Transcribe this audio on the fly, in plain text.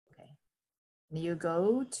and you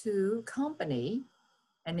go to company,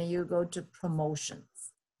 and then you go to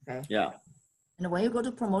promotions, okay? Yeah. And when you go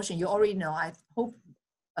to promotion, you already know, I hope,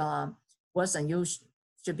 Wilson, you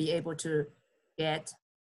should be able to get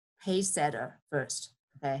PaceSetter first,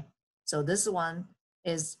 okay? So this one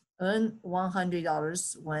is earn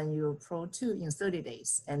 $100 when you Pro 2 in 30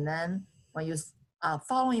 days. And then when you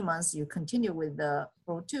following months, you continue with the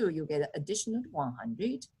Pro 2, you get additional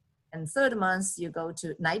 100. And third month, you go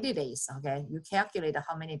to 90 days, okay? You calculate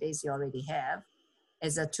how many days you already have.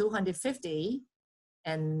 It's a 250.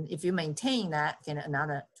 And if you maintain that, get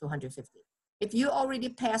another 250. If you already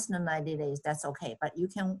passed the 90 days, that's okay, but you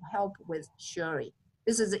can help with Sherry.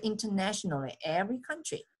 This is internationally, every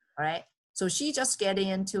country, all right? So she just getting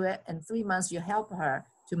into it, and 3 months you help her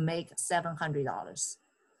to make $700.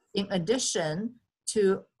 In addition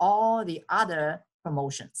to all the other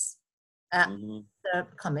promotions, the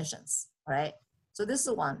commissions, all right? So this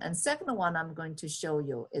is one. And second one I'm going to show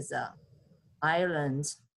you is a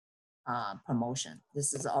Ireland promotion.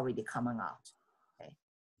 This is already coming out, okay?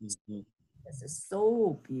 This is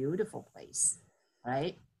so beautiful place,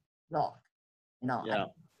 right? Look, you know, yeah.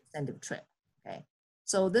 Incentive trip, okay?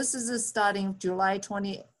 So this is starting July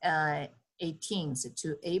 2018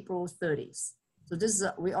 to April 30th. So this is,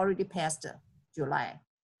 we already passed July.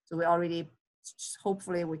 So we already,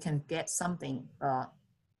 hopefully we can get something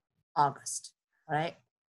August, right?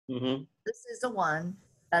 This is the one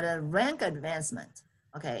that a rank advancement.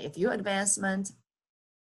 Okay, if you advancement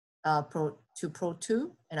Pro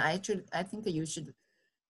 2, and I think that you should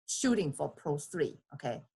shooting for Pro 3,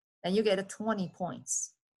 okay, then you get 20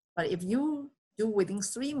 points. But if you do within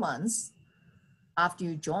 3 months after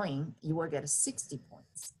you join, you will get 60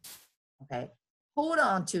 points, okay? Hold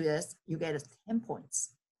on to this, you get 10 points,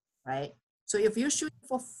 right? So if you shoot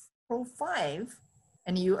for Pro 5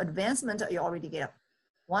 and you advancement, you already get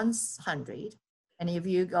 100. And if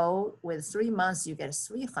you go with 3 months, you get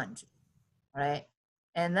 300, right?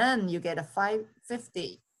 And then you get a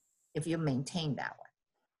 550 if you maintain that one,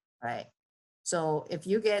 right? So if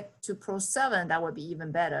you get to Pro 7, that would be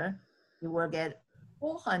even better. You will get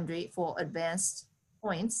 400 for advanced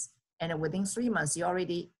points. And within 3 months, you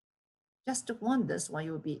already just won this one,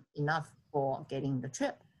 you will be enough for getting the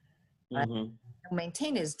trip, right?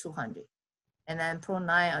 Maintain is 200. And then Pro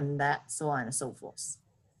 9 on that, so on and so forth.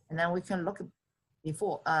 And then we can look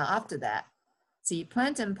before, after that, see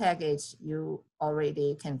platinum package, you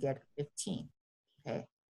already can get 15, okay?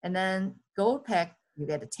 And then gold pack, you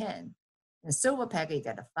get a 10. And silver pack, you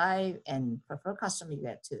get a 5, and preferred customer, you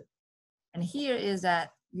get 2. And here is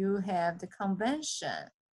that you have the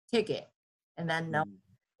convention ticket, and then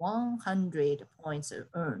 100 points are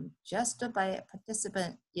earned just by a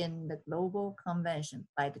participant in the global convention.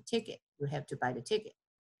 Buy the ticket, you have to buy the ticket.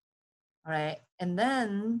 All right, and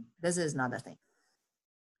then this is another thing.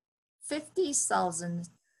 50,000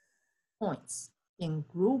 points in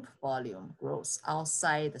group volume growth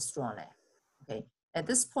outside the strong leg. Okay, at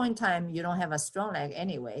this point in time, you don't have a strong leg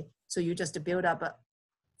anyway, so you just build up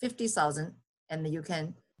 50,000 and you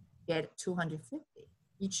can get 250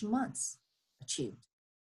 each month achieved.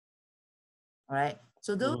 All right,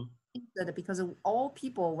 so those things that because all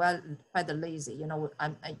people were quite lazy, you know,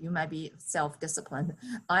 you might be self-disciplined.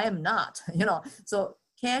 I am not, you know, so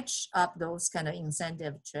catch up those kind of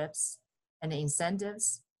incentive trips and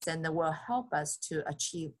incentives, then that will help us to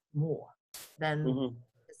achieve more than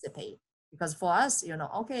participate. Because for us, you know,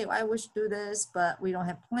 okay, I wish to do this, but we don't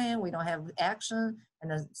have plan, we don't have action, and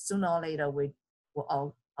then sooner or later,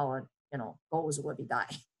 our you know, goals will be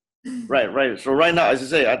die. Right. So right now, as I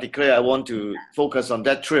say, I declare I want to focus on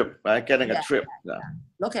that trip, right? Getting a trip. Yeah.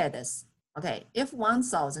 Look at this. Okay, if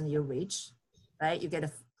 1,000 you reach, right, you get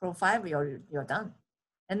a Pro 5, you're done.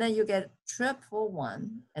 And then you get trip for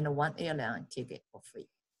 1 and a 1 airline ticket for free.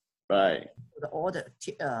 Right. All the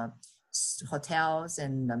hotels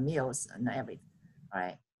and the meals and everything,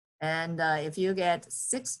 right? And if you get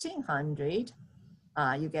 1,600,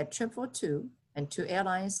 you get trip for 2 and 2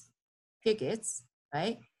 airlines tickets,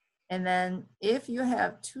 right? And then if you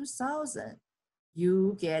have 2,000,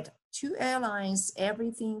 you get 2 airlines,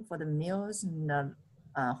 everything for the meals and the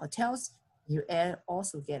hotels. You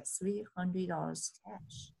also get $300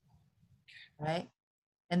 cash, right?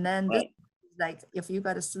 And then this, like if you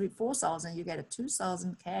got a 4,000, you get a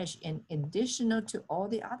 2,000 cash in additional to all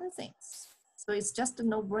the other things. So it's just a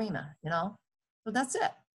no-brainer, you know. So that's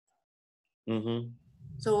it.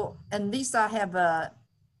 So, and Lisa have a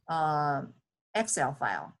Excel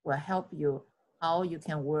file will help you how you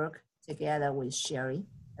can work together with Sherry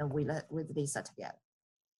and with Lisa together.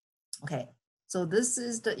 Okay, so this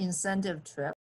is the incentive trip.